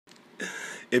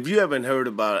If you haven't heard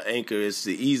about Anchor, it's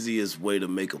the easiest way to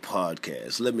make a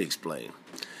podcast. Let me explain.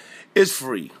 It's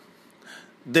free.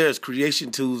 There's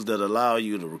creation tools that allow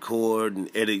you to record and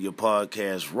edit your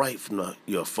podcast right from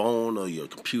your phone or your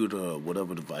computer or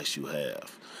whatever device you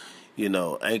have. You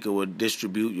know, Anchor will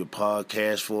distribute your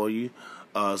podcast for you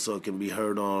so it can be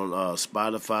heard on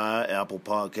Spotify, Apple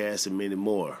Podcasts, and many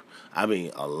more. I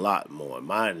mean, a lot more.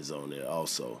 Mine is on there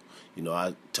also. You know,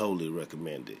 I totally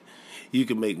recommend it. You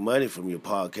can make money from your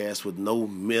podcast with no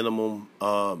minimum,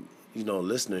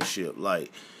 listenership.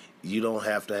 Like, you don't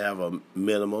have to have a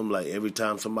minimum. Like, every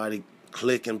time somebody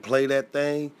click and play that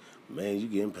thing, man, you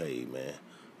getting paid, man.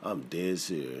 I'm dead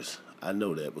serious. I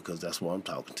know that because that's why I'm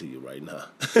talking to you right now.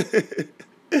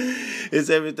 It's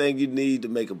everything you need to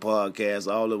make a podcast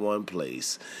all in one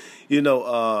place. You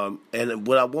know, and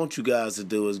what I want you guys to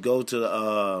do is go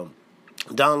to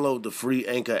download the free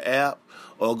Anchor app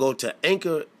or go to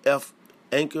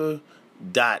anchor.fm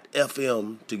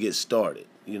to get started.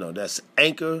 You know, that's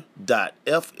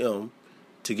anchor.fm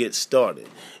to get started.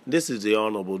 This is the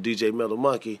Honorable DJ Metal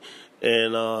Monkey,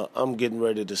 and I'm getting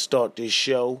ready to start this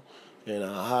show in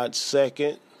a hot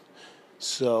second.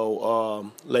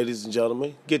 So, ladies and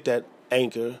gentlemen, get that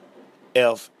Anchor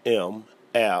FM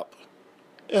app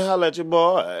and holla at your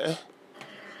boy.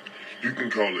 You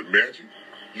can call it magic,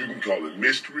 you can call it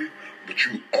mystery, but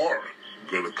you are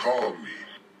going to call me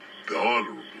the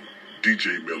Honorable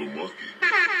DJ Metal Monkey.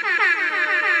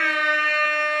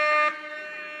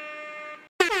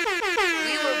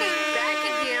 We will be back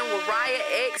again with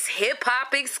RIAH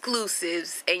hip-hop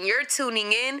exclusives, and you're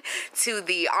tuning in to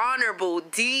the Honorable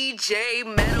DJ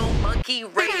Metal Monkey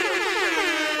Radio.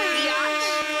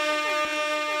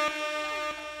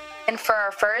 And for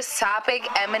our first topic,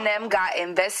 Eminem got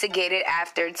investigated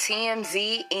after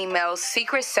TMZ emails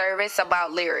Secret Service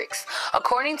about lyrics.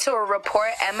 According to a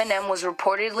report, Eminem was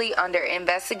reportedly under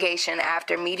investigation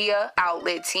after media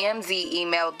outlet TMZ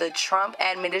emailed the Trump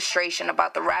administration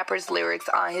about the rapper's lyrics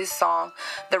on his song,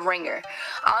 The Ringer.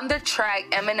 On the track,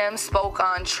 Eminem spoke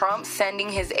on Trump sending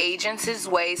his agents his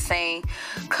way, saying,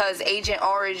 "'Cause Agent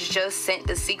Orange just sent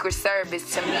the Secret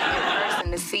Service to me in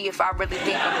person to see if I really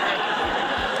think I'm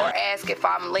ready, or ask if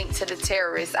I'm linked to the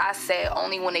terrorists. I said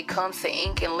only when it comes to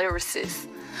ink and lyricists."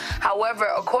 However,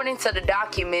 according to the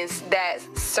documents that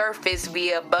surfaced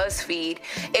via BuzzFeed,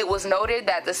 it was noted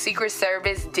that the Secret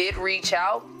Service did reach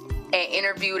out and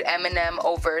interviewed Eminem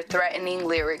over threatening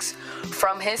lyrics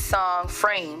from his song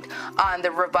Framed on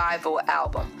the Revival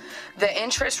album. The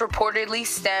interest reportedly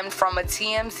stemmed from a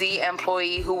TMZ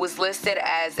employee who was listed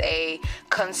as a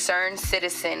concerned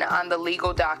citizen on the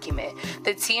legal document.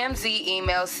 The TMZ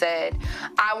email said,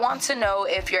 "I want to know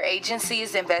if your agency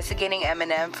is investigating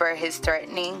Eminem for his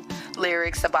threatening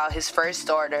lyrics about his first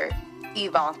daughter,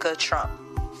 Ivanka Trump."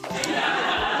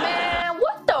 Man,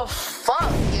 what the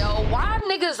fuck, yo? Why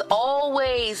niggas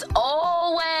always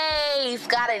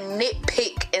gotta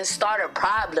nitpick and start a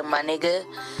problem, my nigga?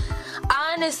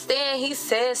 I understand he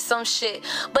says some shit,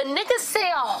 but niggas say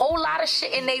a whole lot of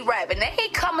shit in they rap, and they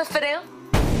ain't coming for them.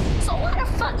 So why the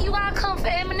fuck you gotta come for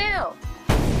Eminem?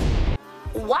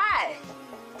 Why?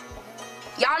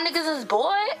 Y'all niggas is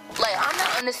bored? Like, I'm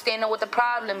not understanding what the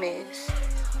problem is.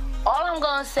 All I'm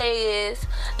gonna say is,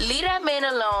 leave that man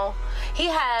alone. He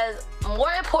has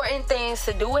more important things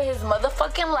to do with his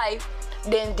motherfucking life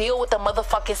than deal with the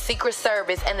motherfucking Secret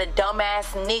Service and the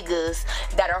dumbass niggas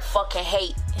that are fucking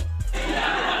hate.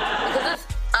 Because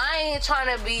I ain't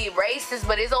trying to be racist,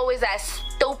 but it's always that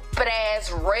stupid ass,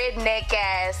 redneck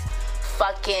ass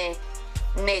fucking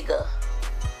nigga.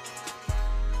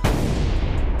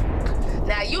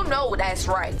 Now you know that's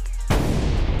right.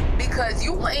 Because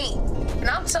you ain't, and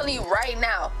I'm telling you right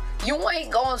now, you ain't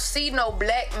gonna see no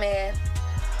black man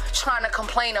trying to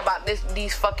complain about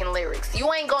these fucking lyrics.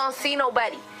 You ain't gonna see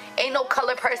nobody. Ain't no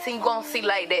color person you gonna see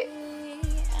like that.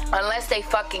 Unless they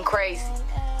fucking crazy.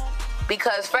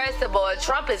 Because first of all,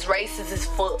 Trump is racist as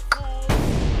fuck.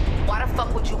 Why the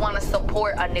fuck would you want to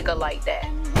support a nigga like that?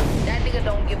 That nigga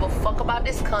don't give a fuck about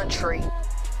this country.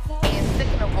 And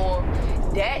second of all,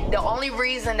 the only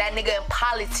reason that nigga in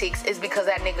politics is because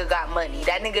that nigga got money.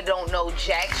 That nigga don't know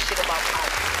jack shit about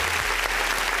politics.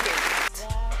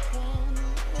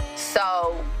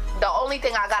 So, the only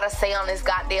thing I gotta say on this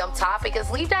goddamn topic is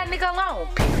leave that nigga alone.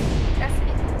 Period. That's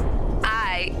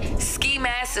it. Ski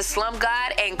Mask, Slum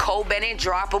God, and Cole Bennett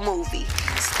drop a movie.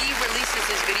 Ski releases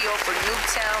his video for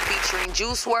Nuketown featuring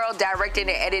Juice WRLD, directed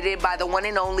and edited by the one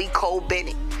and only Cole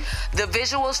Bennett. The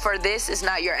visuals for this is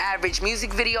not your average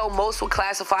music video. Most would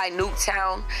classify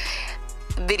Nuketown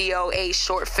video a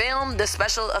short film. The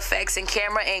special effects and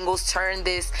camera angles turned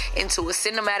this into a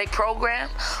cinematic program.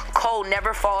 Cole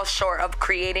never falls short of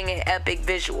creating an epic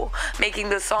visual, making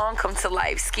the song come to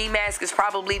life. Ski Mask is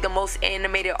probably the most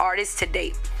animated artist to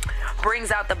date.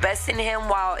 Brings out the best in him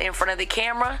while in front of the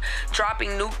camera, dropping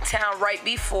Nuketown right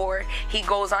before he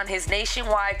goes on his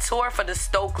nationwide tour for the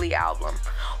Stokely album.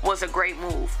 Was a great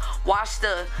move. Watch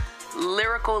the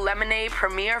Lyrical Lemonade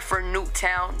premiere for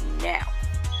Nuketown now.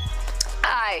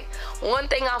 Alright, one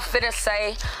thing I'm finna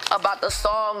say about the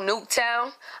song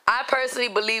Nuketown, I personally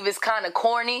believe it's kind of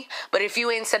corny, but if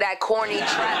you into that corny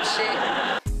trap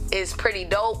shit, it's pretty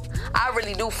dope. I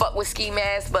really do fuck with Ski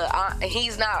Mask, but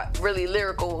he's not really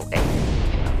lyrical.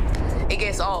 It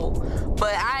gets old.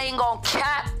 But I ain't gonna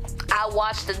cap. I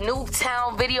watched the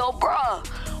Nuketown video, bruh.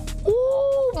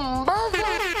 Ooh,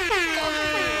 motherfucking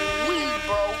weed,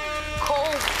 bro.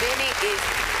 Cole Bennett is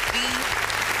the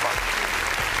fucking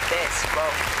best, bro.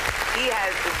 He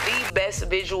has the best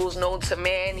visuals known to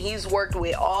man. He's worked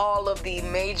with all of the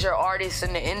major artists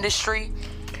in the industry.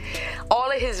 All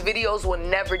of his videos will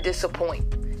never disappoint.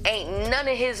 Ain't none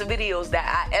of his videos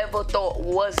that I ever thought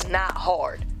was not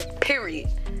hard. Period.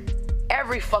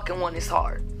 Every fucking one is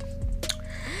hard.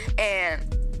 And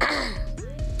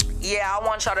yeah, I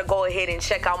want y'all to go ahead and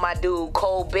check out my dude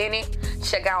Cole Bennett.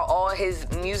 Check out all his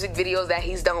music videos that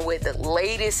he's done with the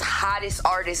latest, hottest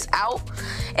artists out.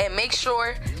 And make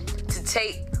sure to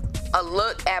take a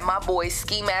look at my boy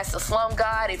Ski Mask the Slum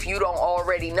God. If you don't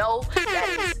already know, that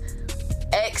is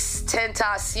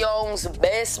X-Tentacion's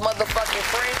best motherfucking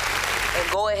friend.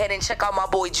 And go ahead and check out my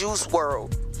boy Juice WRLD. On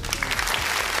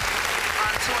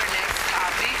to our next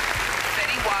topic.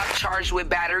 Fetty Wap charged with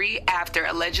battery after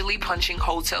allegedly punching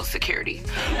hotel security.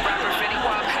 Rapper Fetty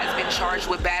Wap has been charged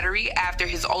with battery after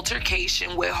his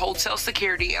altercation with hotel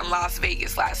security in Las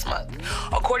Vegas last month.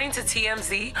 According to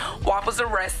TMZ, Wap was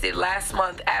arrested last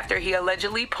month after he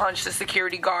allegedly punched a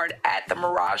security guard at the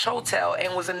Mirage Hotel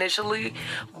and was initially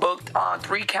booked on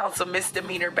 3 counts of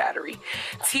misdemeanor battery.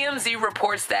 TMZ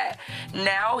reports that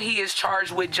now he is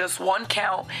charged with just 1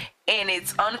 count, and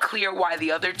it's unclear why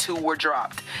the other 2 were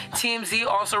dropped. TMZ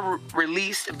also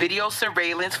released video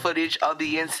surveillance footage of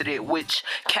the incident, which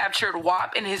captured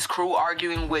Wap and his crew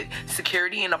arguing with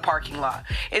security in a parking lot.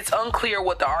 It's unclear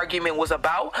what the argument was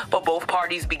about, but both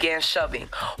parties began shoving.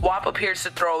 Wap appears to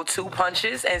throw 2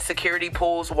 punches, and security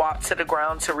pulls Wap to the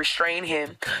ground to restrain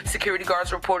him. Security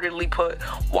guards reportedly put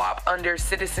Wap under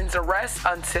citizen's arrest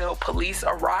until police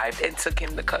arrived and took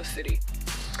him to custody.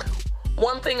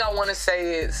 One thing I want to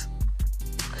say is,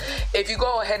 if you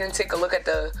go ahead and take a look at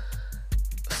the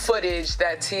footage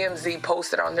that TMZ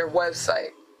posted on their website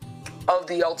of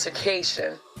the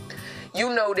altercation,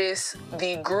 you notice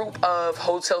the group of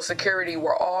hotel security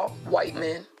were all white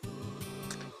men,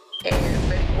 and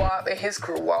Fetty Wap and his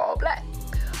crew were all black.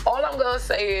 All I'm gonna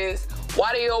say is,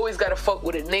 why they always gotta fuck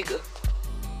with a nigga?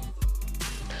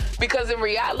 Because in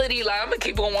reality, like, I'm gonna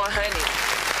keep on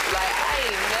 100. Like, I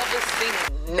ain't never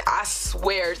seen, I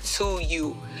swear to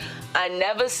you, I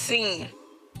never seen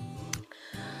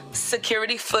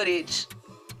security footage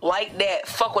like that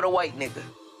fuck with a white nigga.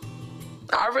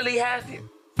 I really haven't.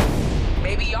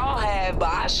 Maybe y'all have, but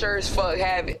I sure as fuck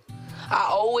haven't. I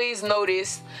always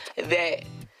notice that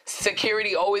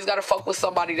security always gotta fuck with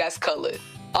somebody that's colored,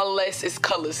 unless it's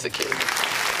colored security.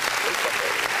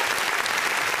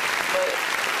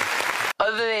 But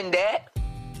other than that,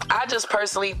 I just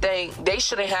personally think they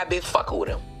shouldn't have been fucking with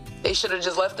him. They should have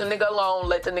just left the nigga alone,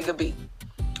 let the nigga be.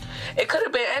 It could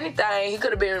have been anything. He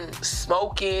could have been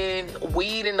smoking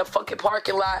weed in the fucking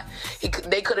parking lot.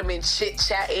 They could have been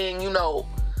chit-chatting, you know,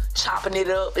 chopping it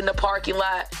up in the parking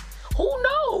lot. Who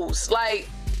knows? Like,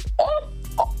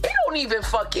 it don't even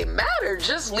fucking matter.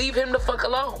 Just leave him the fuck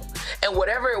alone. And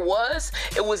whatever it was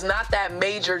not that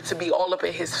major to be all up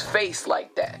in his face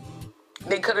like that.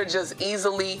 They could have just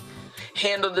easily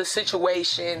handle the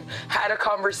situation, had a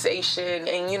conversation,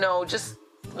 and, you know, just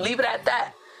leave it at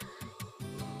that.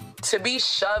 To be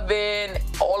shoving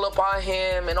all up on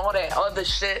him and all that other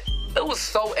shit, it was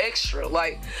so extra.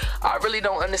 Like, I really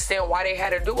don't understand why they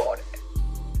had to do all that.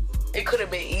 It could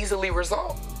have been easily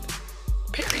resolved.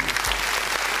 Period.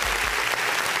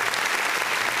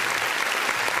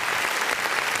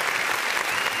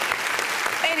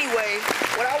 Anyway,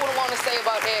 what I would want to say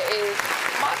about that is,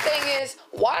 my thing is,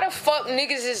 why the fuck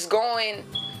niggas is going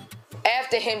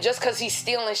after him just because he's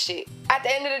stealing shit? At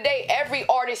the end of the day, every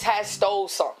artist has stole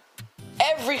something.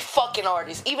 Every fucking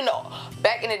artist. Even though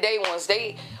back in the day ones,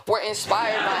 they were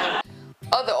inspired by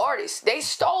other artists. They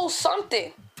stole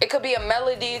something. It could be a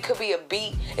melody, it could be a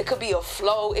beat, it could be a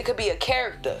flow, it could be a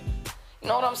character. You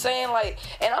know what I'm saying? Like,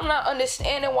 and I'm not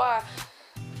understanding why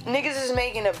niggas is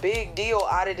making a big deal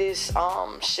out of this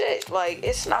shit. Like,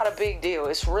 it's not a big deal.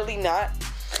 It's really not.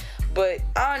 But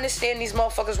I understand these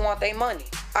motherfuckers want their money.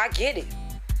 I get it.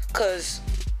 Cause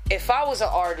if I was an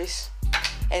artist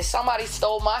and somebody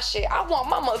stole my shit, I want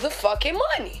my motherfucking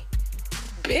money.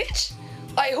 Bitch.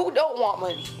 Like, who don't want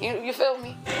money? You feel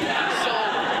me? So,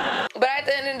 but at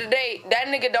the end of the day, that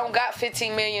nigga don't got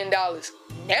 $15 million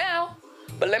now.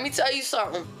 But let me tell you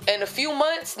something. In a few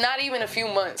months, not even a few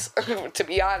months, to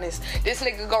be honest, this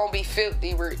nigga gonna be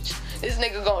filthy rich. This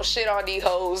nigga gonna shit on these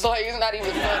hoes. Like, it's not even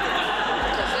funny.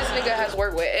 Because this nigga has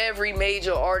worked with every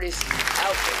major artist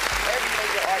out there. Every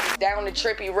major artist. Down to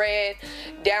Trippie Redd,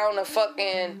 down to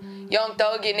fucking Young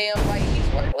Thug and them. Like,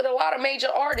 he's worked with a lot of major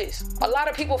artists. A lot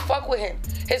of people fuck with him.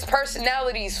 His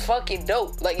personality is fucking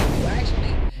dope. Like, if you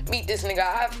actually meet this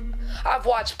nigga, I've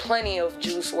watched plenty of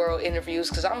Juice WRLD interviews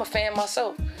because I'm a fan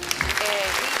myself. And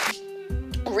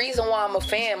the reason why I'm a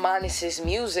fan, minus his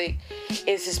music,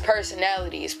 is his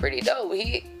personality. It's pretty dope.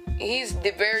 He's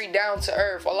very down to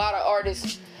earth. A lot of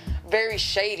artists, very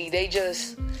shady. They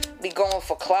just be going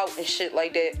for clout and shit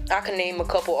like that. I can name a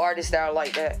couple artists that are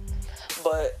like that,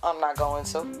 but I'm not going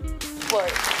to.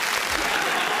 But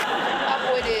my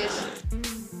point is,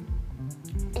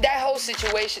 that whole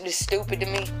situation is stupid to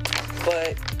me.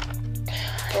 But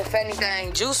if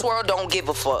anything, Juice WRLD don't give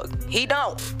a fuck. He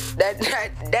don't. That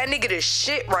nigga the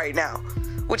shit right now.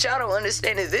 What y'all don't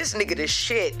understand is this nigga the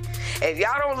shit. If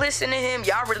y'all don't listen to him,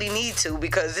 y'all really need to,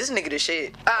 because this nigga the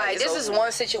shit. Alright, this is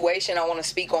one situation I want to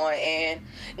speak on. And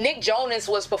Nick Jonas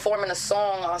was performing a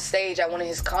song on stage at one of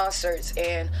his concerts,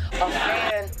 and a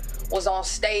fan was on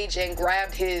stage and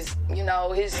grabbed his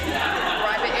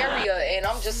private area. And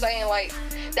I'm just saying, like,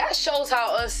 that shows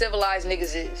how uncivilized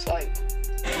niggas is. Like,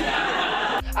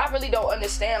 I really don't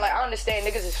understand. Like, I understand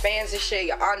niggas is fans and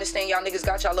shit. I understand y'all niggas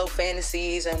got y'all little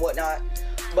fantasies and whatnot.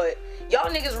 But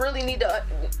y'all niggas really need to...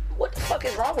 What the fuck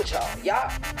is wrong with y'all? Y'all...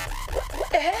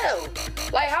 What the hell?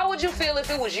 Like, how would you feel if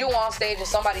it was you on stage and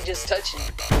somebody just touching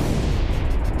you?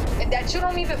 And that you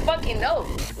don't even fucking know.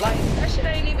 Like, that shit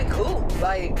ain't even cool.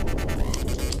 Like...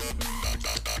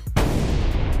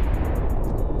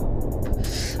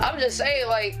 I'm just saying,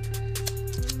 like...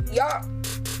 Y'all...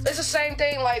 It's the same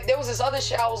thing, like, there was this other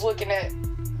shit I was looking at.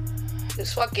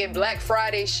 This fucking Black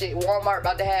Friday shit. Walmart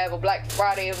about to have a Black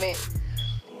Friday event.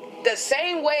 The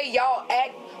same way y'all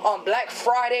act on Black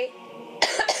Friday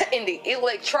in the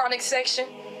electronic section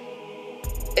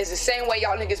is the same way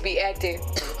y'all niggas be acting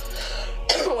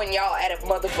when y'all at a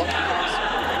motherfucking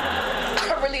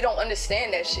concert. I really don't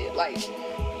understand that shit. Like,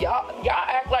 y'all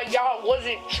act like y'all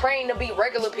wasn't trained to be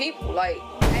regular people. Like,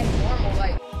 act normal.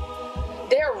 Like,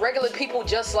 they're regular people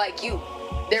just like you.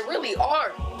 They really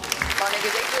are. My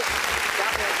niggas, they just...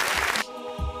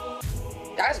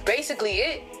 That's basically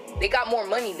it. They got more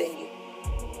money than you.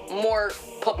 More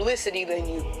publicity than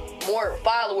you. More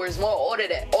followers, more all of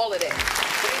that. But it's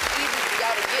easy for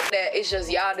y'all to get that. It's just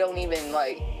y'all don't even,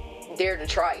 like, dare to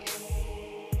try it.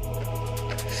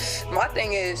 My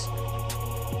thing is,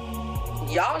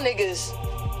 y'all niggas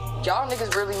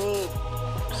really need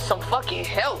some fucking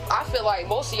help. I feel like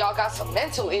most of y'all got some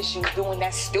mental issues doing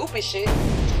that stupid shit.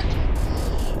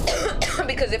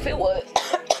 Because if it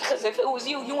was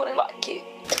you, you wouldn't like it.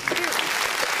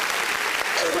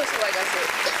 Like I said,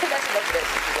 that's enough of that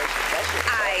situation.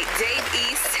 Dave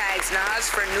East tags Nas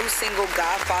for new single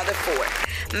Godfather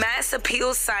 4. Mass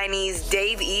Appeal signees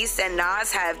Dave East and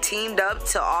Nas have teamed up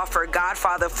to offer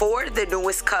Godfather 4, the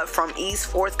newest cut from East's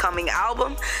forthcoming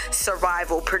album,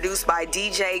 Survival, produced by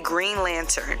DJ Green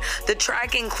Lantern. The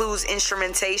track includes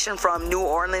instrumentation from New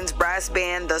Orleans brass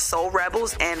band The Soul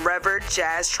Rebels and revered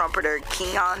jazz trumpeter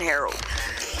Keyon Harold.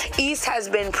 East has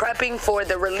been prepping for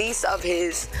the release of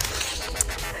his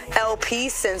LP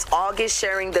since August,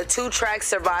 sharing the 2-track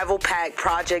Survival Pack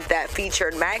project that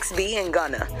featured Max B and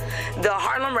Gunna. The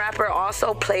Harlem rapper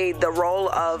also played the role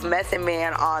of Method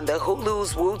Man on the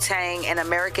Hulu's Wu-Tang and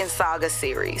American Saga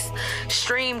series.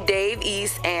 Stream Dave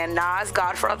East and Nas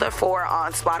Godfather 4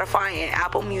 on Spotify and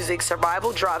Apple Music.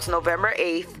 Survival drops November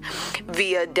 8th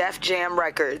via Def Jam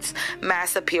Records,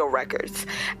 Mass Appeal Records.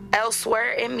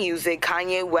 Elsewhere in music,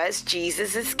 Kanye West,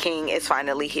 Jesus is King is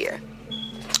finally here.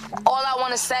 All I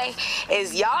want to say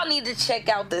is y'all need to check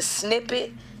out the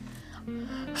snippet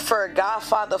for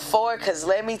Godfather 4, because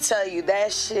let me tell you,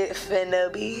 that shit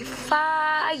finna be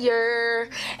fire.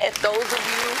 If those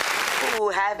of you who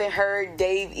haven't heard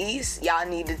Dave East, y'all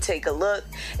need to take a look.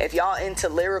 If y'all into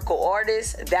lyrical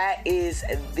artists, that is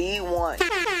the one.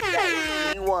 That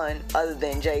is the one other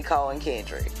than J. Cole and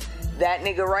Kendrick. That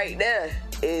nigga right there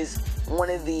is one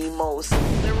of the most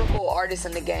lyrical artists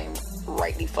in the game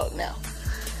right the fuck now.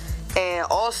 And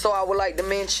also, I would like to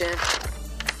mention,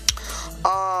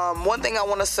 one thing I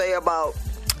want to say about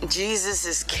Jesus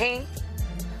is King.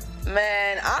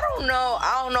 Man, I don't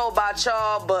know about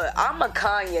y'all, but I'm a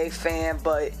Kanye fan.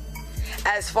 But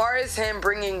as far as him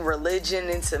bringing religion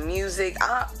into music,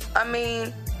 I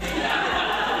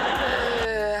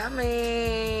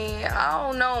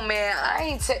don't know, man.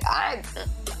 I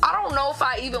don't know if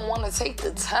I even want to take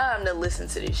the time to listen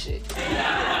to this shit.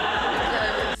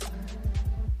 Because,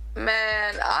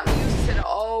 man, I'm used to the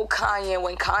old Kanye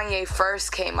when Kanye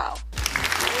first came out.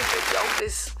 He was the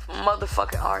dopest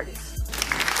motherfucking artist.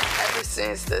 Ever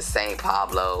since the St.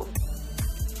 Pablo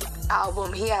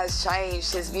album, he has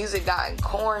changed. His music gotten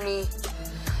corny.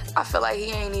 I feel like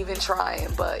he ain't even trying,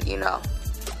 but you know,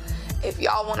 if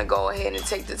y'all want to go ahead and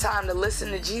take the time to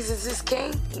listen to Jesus is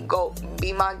King, go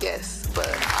be my guest. But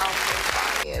I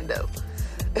don't think Kanye though.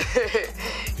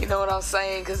 You know what I'm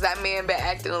saying? Because that man been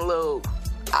acting a little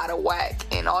out of whack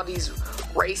and all these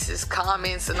racist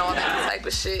comments and all that type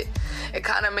of shit. It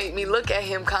kind of made me look at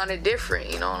him kind of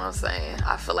different. You know what I'm saying?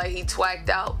 I feel like he twacked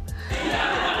out.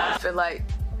 I feel like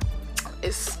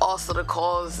it's also the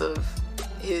cause of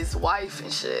his wife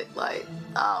and shit. Like,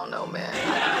 I don't know, man.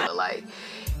 I feel like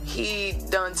he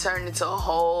done turned into a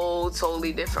whole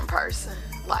totally different person.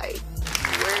 Like,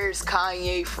 where's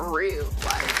Kanye for real?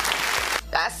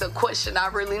 Like, that's a question I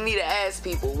really need to ask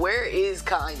people. Where is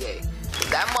Kanye?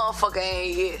 That motherfucker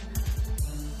ain't here.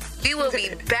 We will be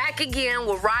back again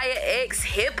with RIAH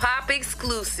Hip Hop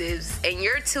exclusives, and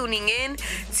you're tuning in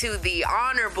to the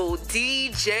Honorable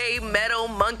DJ Metal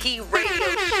Monkey Radio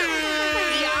Show.